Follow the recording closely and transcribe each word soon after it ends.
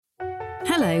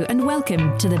Hello and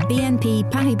welcome to the BNP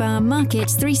Paribas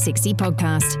Markets 360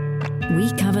 podcast.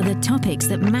 We cover the topics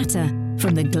that matter,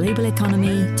 from the global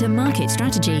economy to market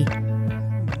strategy.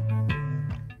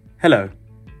 Hello,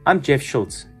 I'm Jeff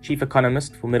Schultz, Chief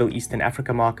Economist for Middle East and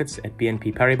Africa Markets at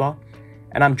BNP Paribas,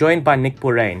 and I'm joined by Nick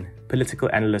Borain,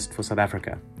 Political Analyst for South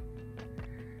Africa.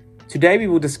 Today we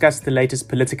will discuss the latest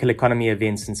political economy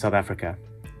events in South Africa,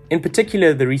 in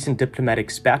particular the recent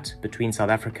diplomatic spat between South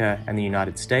Africa and the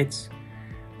United States,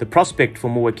 the prospect for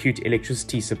more acute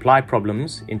electricity supply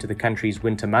problems into the country's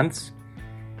winter months,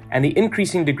 and the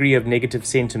increasing degree of negative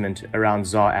sentiment around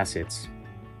ZAR assets.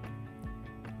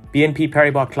 BNP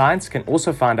Paribas clients can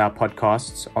also find our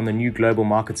podcasts on the new Global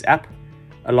Markets app,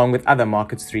 along with other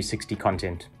Markets 360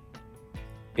 content.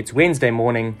 It's Wednesday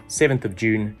morning, 7th of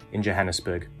June in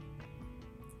Johannesburg.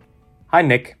 Hi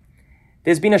Nick.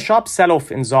 There's been a sharp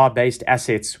sell-off in ZAR-based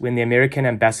assets when the American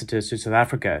ambassador to South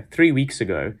Africa 3 weeks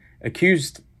ago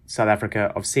accused South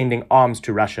Africa of sending arms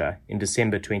to Russia in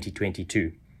December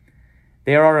 2022.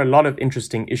 There are a lot of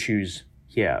interesting issues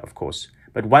here, of course,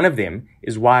 but one of them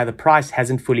is why the price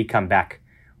hasn't fully come back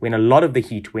when a lot of the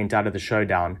heat went out of the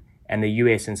showdown and the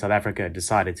US and South Africa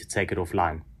decided to take it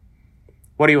offline.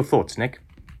 What are your thoughts, Nick?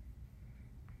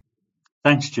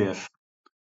 Thanks, Jeff.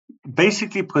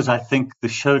 Basically because I think the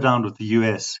showdown with the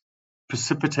US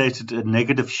precipitated a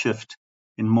negative shift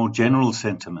in more general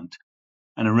sentiment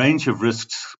and a range of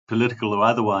risks, political or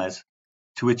otherwise,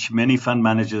 to which many fund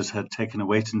managers had taken a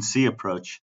wait-and-see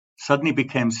approach, suddenly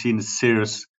became seen as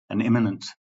serious and imminent.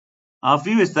 Our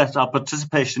view is that our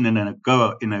participation in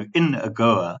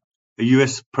AGOA, a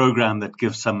US program that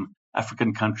gives some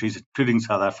African countries, including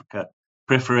South Africa,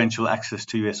 preferential access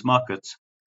to US markets,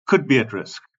 could be at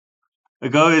risk.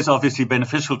 AGOA is obviously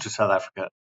beneficial to South Africa,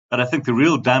 but I think the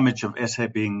real damage of SA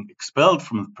being expelled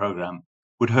from the program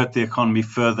would hurt the economy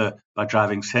further by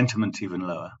driving sentiment even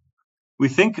lower. We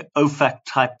think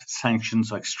OFAC-type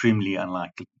sanctions are extremely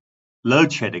unlikely.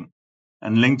 Load shedding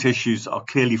and linked issues are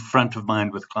clearly front of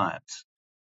mind with clients,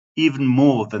 even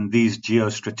more than these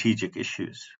geostrategic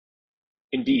issues.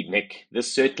 Indeed, Nick,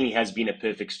 this certainly has been a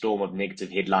perfect storm of negative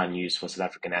headline news for South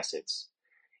African assets.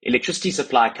 Electricity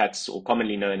supply cuts, or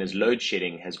commonly known as load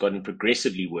shedding, has gotten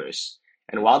progressively worse,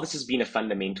 and while this has been a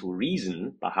fundamental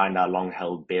reason behind our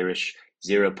long-held bearish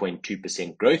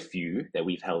 0.2% growth view that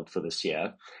we've held for this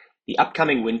year, the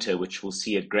upcoming winter, which will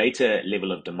see a greater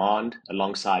level of demand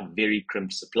alongside very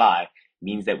crimped supply,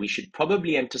 means that we should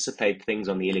probably anticipate things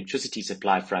on the electricity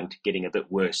supply front getting a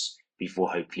bit worse before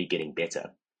hopefully getting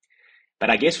better. But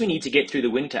I guess we need to get through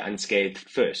the winter unscathed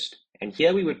first, and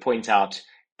here we would point out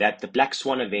that the black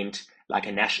swan event, like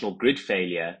a national grid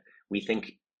failure, we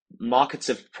think markets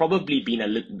have probably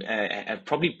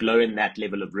blown that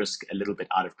level of risk a little bit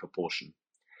out of proportion.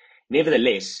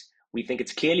 Nevertheless, we think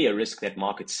it's clearly a risk that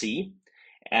markets see,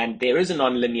 and there is a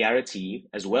non-linearity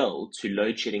as well to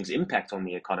load shedding's impact on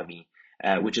the economy,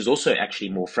 which is also actually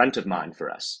more front of mind for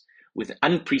us, with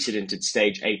unprecedented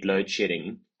stage 8 load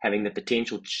shedding having the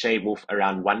potential to shave off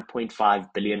around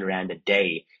 1.5 billion rand a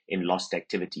day in lost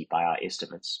activity by our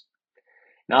estimates.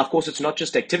 Now, of course, it's not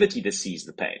just activity that sees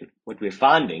the pain. What we're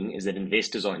finding is that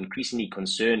investors are increasingly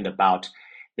concerned about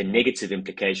the negative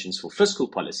implications for fiscal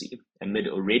policy amid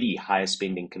already higher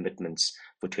spending commitments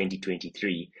for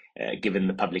 2023, given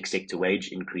the public sector wage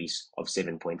increase of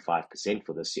 7.5%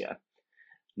 for this year.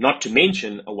 Not to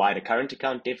mention a wider current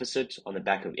account deficit on the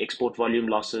back of export volume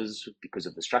losses because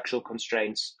of the structural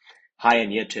constraints, higher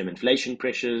near-term inflation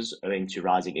pressures owing to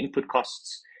rising input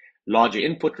costs, larger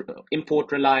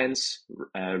import reliance,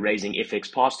 raising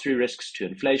FX pass-through risks to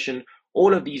inflation.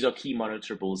 All of these are key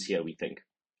monitorables here, we think.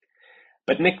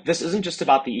 But Nick, this isn't just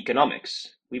about the economics.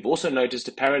 We've also noticed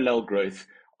a parallel growth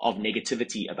of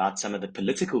negativity about some of the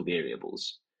political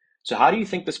variables. So how do you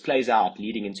think this plays out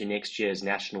leading into next year's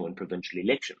national and provincial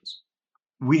elections?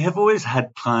 We have always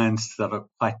had clients that are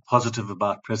quite positive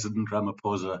about President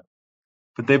Ramaphosa,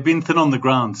 but they've been thin on the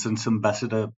ground since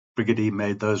Ambassador Brigadier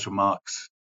made those remarks.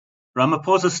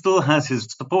 Ramaphosa still has his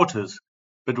supporters,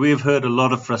 but we have heard a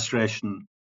lot of frustration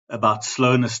about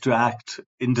slowness to act,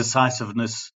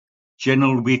 indecisiveness,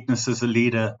 general weakness as a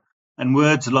leader, and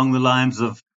words along the lines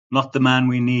of not the man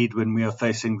we need when we are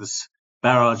facing this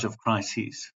barrage of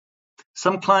crises.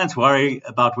 Some clients worry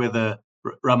about whether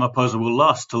Ramaphosa will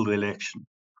last till the election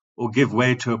or give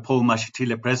way to a Paul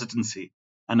Mashatile presidency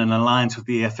and an alliance with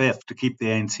the EFF to keep the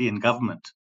ANC in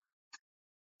government.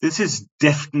 This is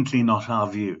definitely not our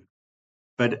view,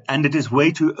 and it is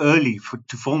way too early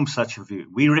to form such a view.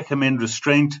 We recommend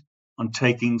restraint on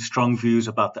taking strong views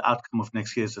about the outcome of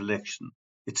next year's election.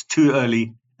 It's too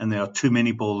early and there are too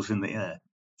many balls in the air.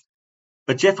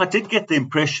 But Jeff, I did get the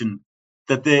impression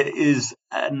that there is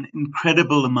an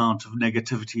incredible amount of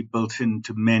negativity built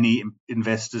into many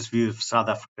investors' view of South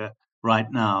Africa right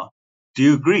now. Do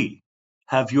you agree?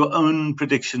 Have your own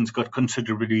predictions got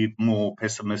considerably more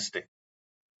pessimistic?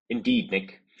 Indeed,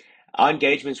 Nick. Our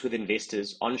engagements with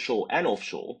investors onshore and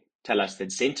offshore tell us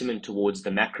that sentiment towards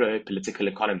the macro political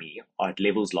economy are at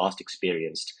levels last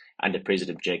experienced under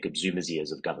President Jacob Zuma's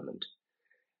years of government.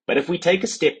 But if we take a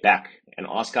step back and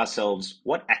ask ourselves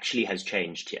what actually has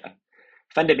changed here,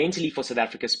 fundamentally for South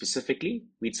Africa specifically,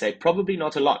 we'd say probably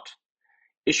not a lot.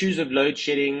 Issues of load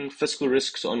shedding, fiscal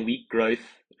risks on weak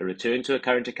growth, a return to a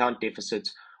current account deficit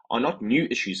are not new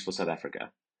issues for South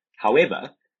Africa.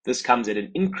 However, this comes at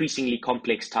an increasingly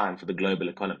complex time for the global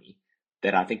economy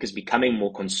that I think is becoming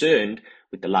more concerned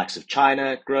with the likes of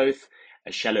China growth,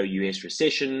 a shallow US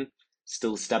recession,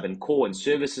 still stubborn core and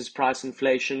services price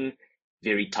inflation,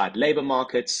 very tight labor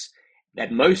markets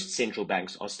that most central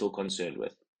banks are still concerned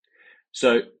with.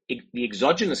 So the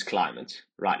exogenous climate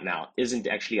right now isn't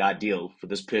actually ideal for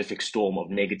this perfect storm of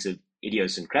negative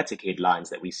idiosyncratic headlines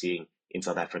that we're seeing in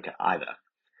South Africa either.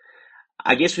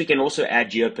 I guess we can also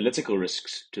add geopolitical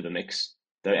risks to the mix,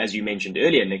 though as you mentioned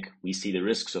earlier, Nick, we see the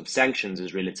risks of sanctions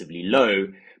as relatively low,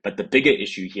 but the bigger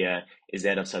issue here is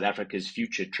that of South Africa's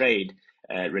future trade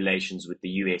relations with the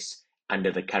US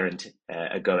under the current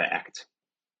AGOA Act.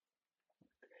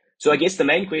 So I guess the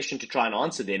main question to try and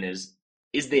answer then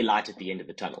is there light at the end of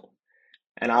the tunnel?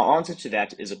 And our answer to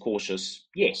that is a cautious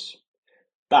yes,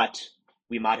 but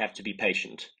we might have to be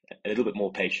patient, a little bit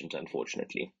more patient,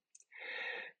 unfortunately.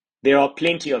 There are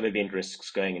plenty of event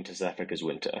risks going into South Africa's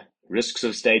winter. Risks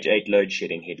of Stage 8 load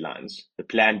shedding headlines, the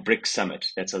planned BRICS summit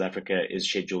that South Africa is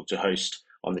scheduled to host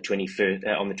on the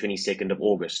 22nd of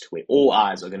August, where all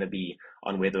eyes are going to be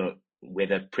on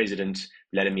whether President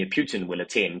Vladimir Putin will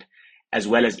attend, as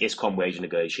well as Eskom wage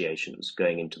negotiations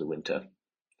going into the winter.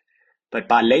 But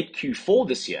by late Q4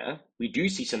 this year, we do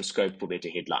see some scope for better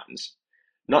headlines,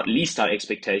 not least our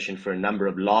expectation for a number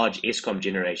of large Eskom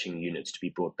generation units to be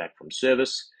brought back from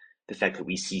service, the fact that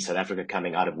we see South Africa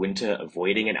coming out of winter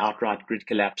avoiding an outright grid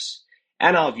collapse,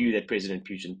 and our view that President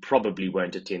Putin probably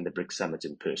won't attend the BRICS summit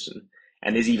in person.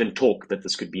 And there's even talk that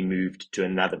this could be moved to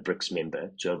another BRICS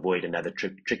member to avoid another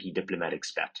tricky diplomatic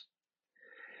spat.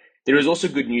 There is also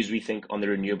good news, we think, on the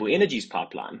renewable energies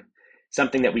pipeline,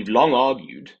 something that we've long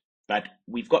argued, but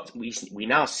we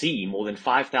now see more than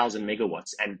 5,000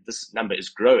 megawatts, and this number is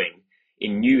growing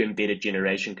in new embedded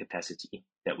generation capacity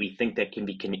that we think that can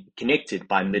be connected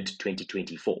by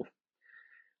mid-2024.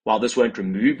 While this won't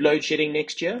remove load shedding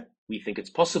next year, we think it's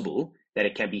possible that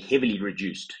it can be heavily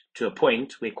reduced to a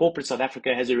point where corporate South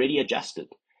Africa has already adjusted,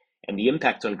 and the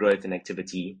impact on growth and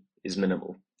activity is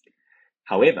minimal.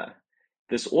 However,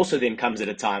 this also then comes at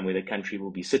a time where the country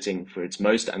will be sitting for its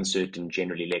most uncertain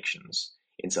general elections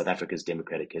in South Africa's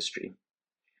democratic history.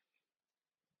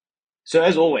 So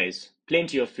as always,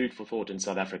 plenty of food for thought in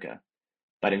South Africa.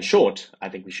 But in short, I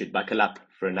think we should buckle up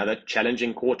for another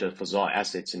challenging quarter for ZAR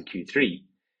assets in Q3,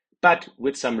 but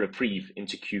with some reprieve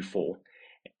into Q4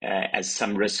 as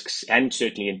some risks, and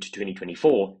certainly into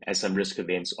 2024 as some risk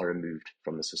events are removed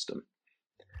from the system.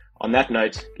 On that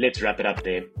note, let's wrap it up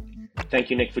there. Thank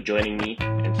you, Nick, for joining me,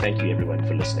 and thank you everyone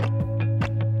for listening.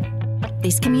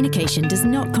 This communication does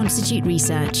not constitute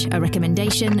research, a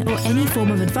recommendation, or any form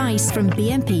of advice from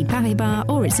BNP Paribas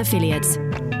or its affiliates.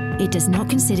 It does not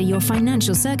consider your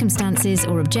financial circumstances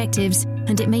or objectives,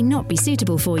 and it may not be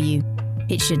suitable for you.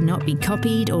 It should not be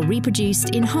copied or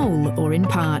reproduced in whole or in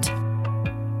part.